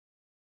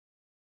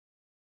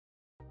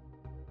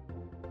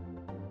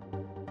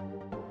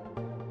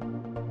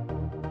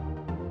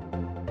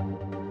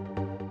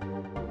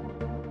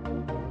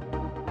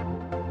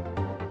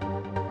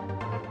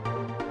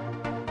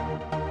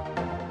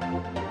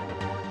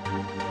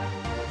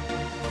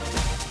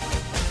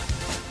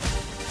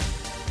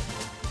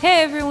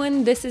Hey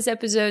everyone, this is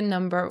episode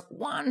number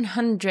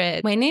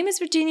 100. My name is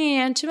Virginia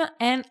Yanchima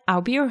and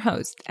I'll be your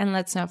host. And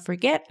let's not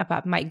forget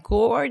about my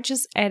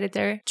gorgeous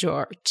editor,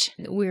 George.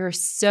 We're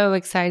so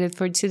excited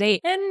for today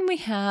and we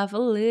have a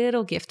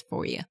little gift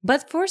for you.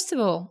 But first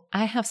of all,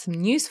 I have some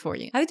news for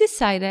you. I've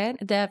decided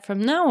that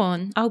from now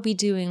on, I'll be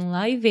doing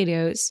live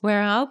videos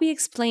where I'll be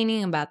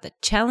explaining about the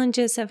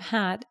challenges I've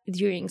had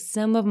during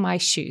some of my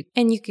shoots.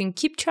 And you can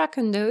keep track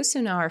on those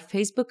on our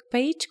Facebook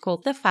page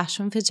called the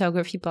Fashion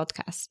Photography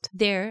Podcast.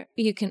 There,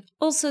 you can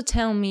also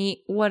tell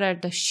me what are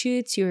the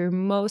shoots you're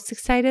most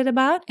excited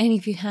about and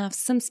if you have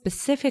some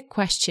specific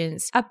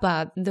questions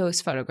about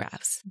those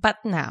photographs. But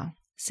now,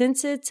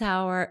 since it's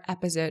our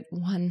episode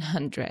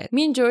 100,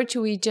 me and George,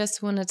 we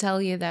just want to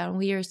tell you that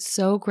we are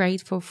so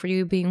grateful for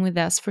you being with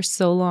us for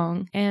so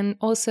long. And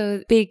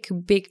also big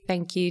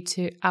thank you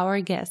to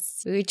our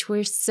guests, which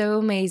were so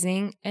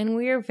amazing. And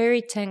we are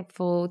very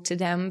thankful to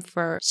them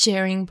for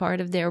sharing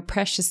part of their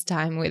precious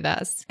time with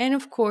us. And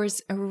of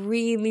course, a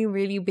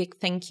really big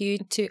thank you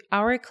to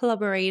our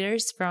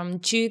collaborators from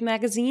Jude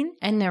Magazine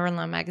and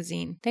Neverland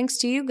Magazine. Thanks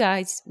to you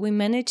guys, we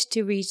managed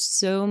to reach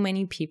so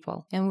many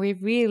people. And we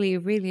really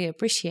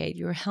appreciate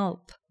your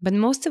help. But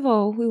most of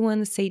all, we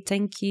want to say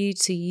thank you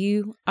to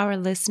you, our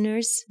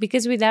listeners,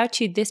 because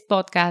without you, this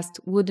podcast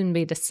wouldn't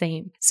be the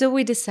same. So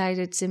we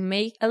decided to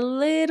make a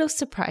little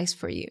surprise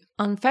for you.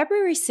 On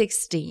February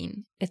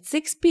 16 at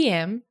 6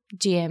 p.m.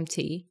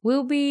 GMT,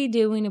 we'll be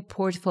doing a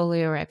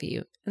portfolio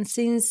review. And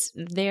since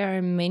there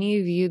are many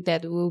of you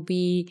that will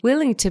be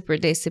willing to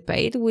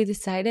participate, we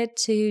decided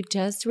to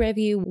just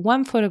review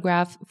one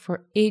photograph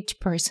for each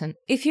person.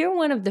 If you're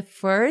one of the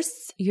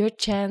first, your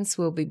chance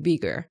will be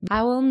bigger.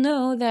 I will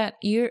know that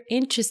you're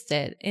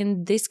interested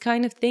in this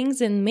kind of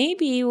things and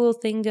maybe you will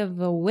think of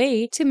a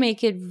way to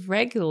make it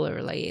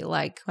regularly,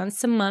 like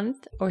once a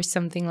month or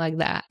something like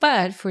that.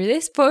 But for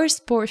this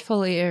first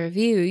portfolio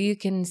review, you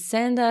can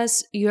send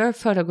us your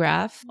photograph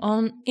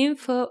on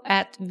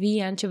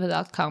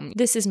info@viancheva.com.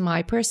 This is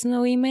my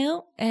personal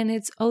email and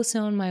it's also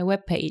on my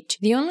webpage.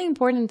 The only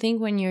important thing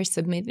when you're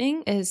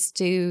submitting is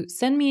to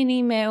send me an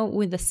email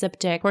with the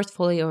subject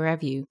portfolio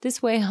review.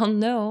 This way I'll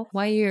know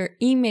why you're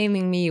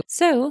emailing me.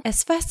 So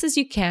as fast as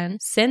you can,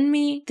 send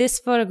me this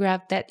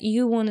photograph that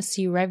you want to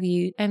see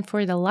reviewed. And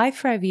for the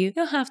live review,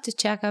 you'll have to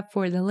check up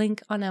for the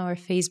link on our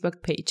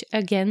Facebook page.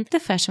 Again, the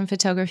Fashion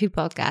Photography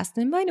Podcast.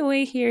 And by the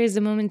way, here is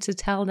a moment to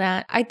tell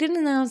that I did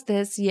announce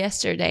this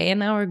yesterday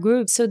in our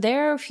group. So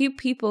there are a few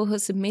people who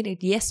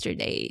submitted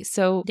yesterday.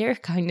 So they're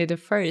kind of the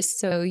first.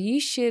 So you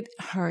should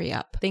hurry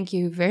up. Thank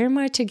you very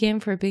much again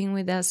for being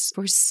with us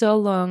for so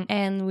long.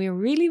 And we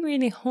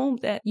really hope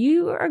that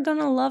you are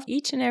gonna love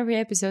each and every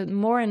episode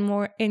more and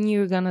more and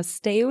you're gonna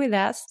stay with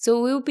us.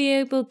 So we'll be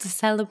able to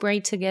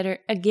celebrate together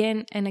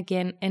again and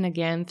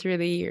again through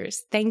the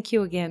years. Thank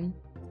you again.